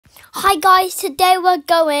Hi guys, today we're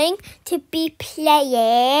going to be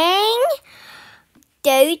playing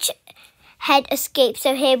Doge Head Escape.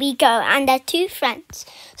 So here we go, and they're two friends.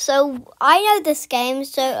 So I know this game,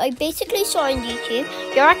 so I basically saw on YouTube.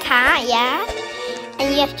 You're a cat, yeah?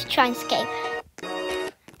 And you have to try and escape.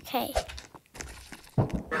 Okay. I'm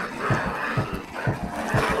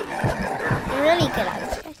really good at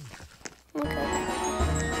this game. Okay.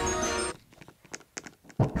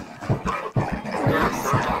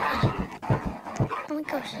 Oh my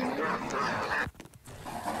gosh,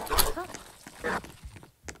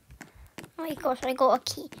 oh my gosh, I got a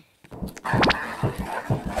key.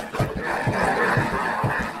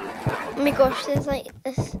 Oh my gosh, there's like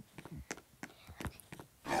this.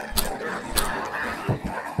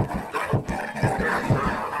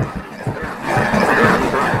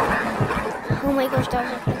 Oh my gosh, that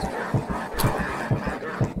was a close one.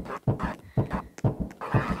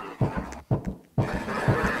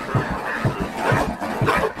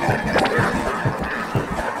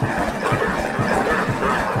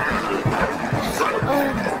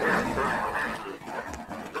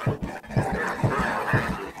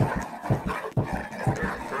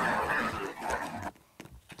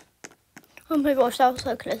 Oh my gosh, that was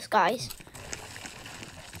so close, guys.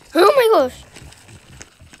 Oh my gosh.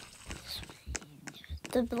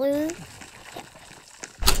 The blue.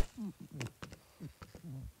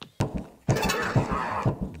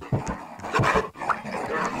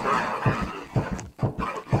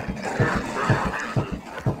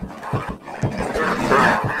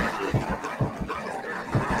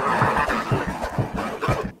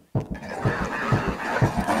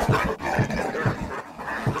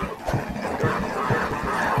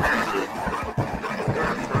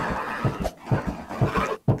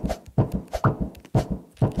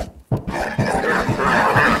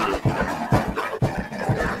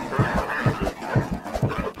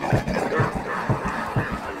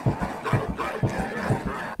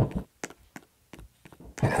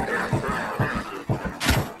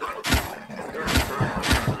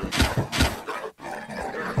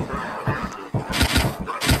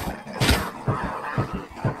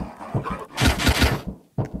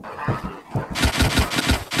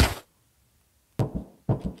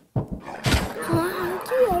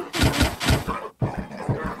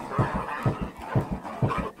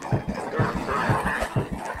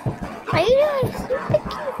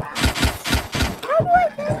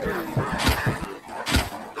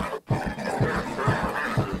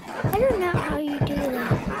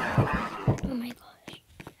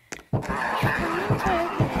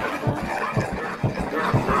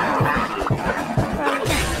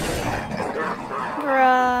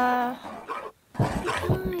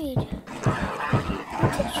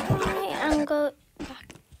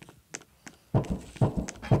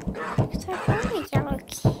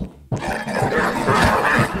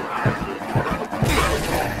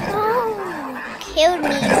 Killed me,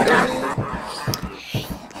 dummy.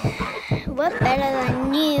 We're better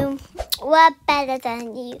than you. We're better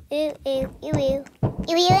than you. Ooh, ooh, ooh, ooh. Ooh, ooh,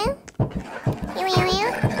 ooh, ooh,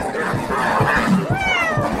 ooh.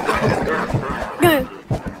 No.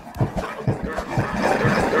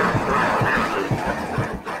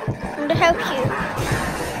 I'm going to help you.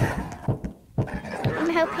 I'm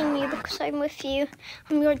helping you because I'm with you.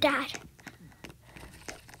 I'm your dad.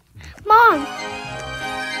 Mom!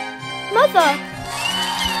 Mother!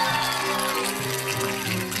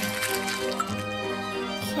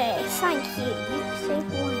 Okay, thank you. You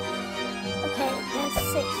saved one. Okay, there's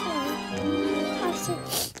 6 more.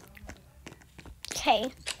 Okay.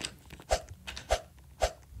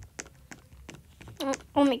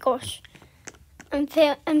 Oh my gosh.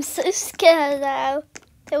 I'm so scared though.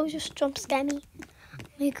 They will just jump scare me. Oh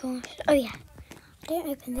my gosh. Oh yeah. Don't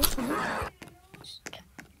open this one.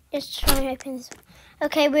 Just try and open this one.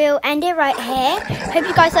 Okay, we'll end it right here. Hope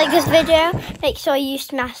you guys like this video. Make sure you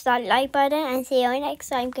smash that like button and see you next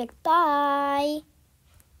time. Goodbye.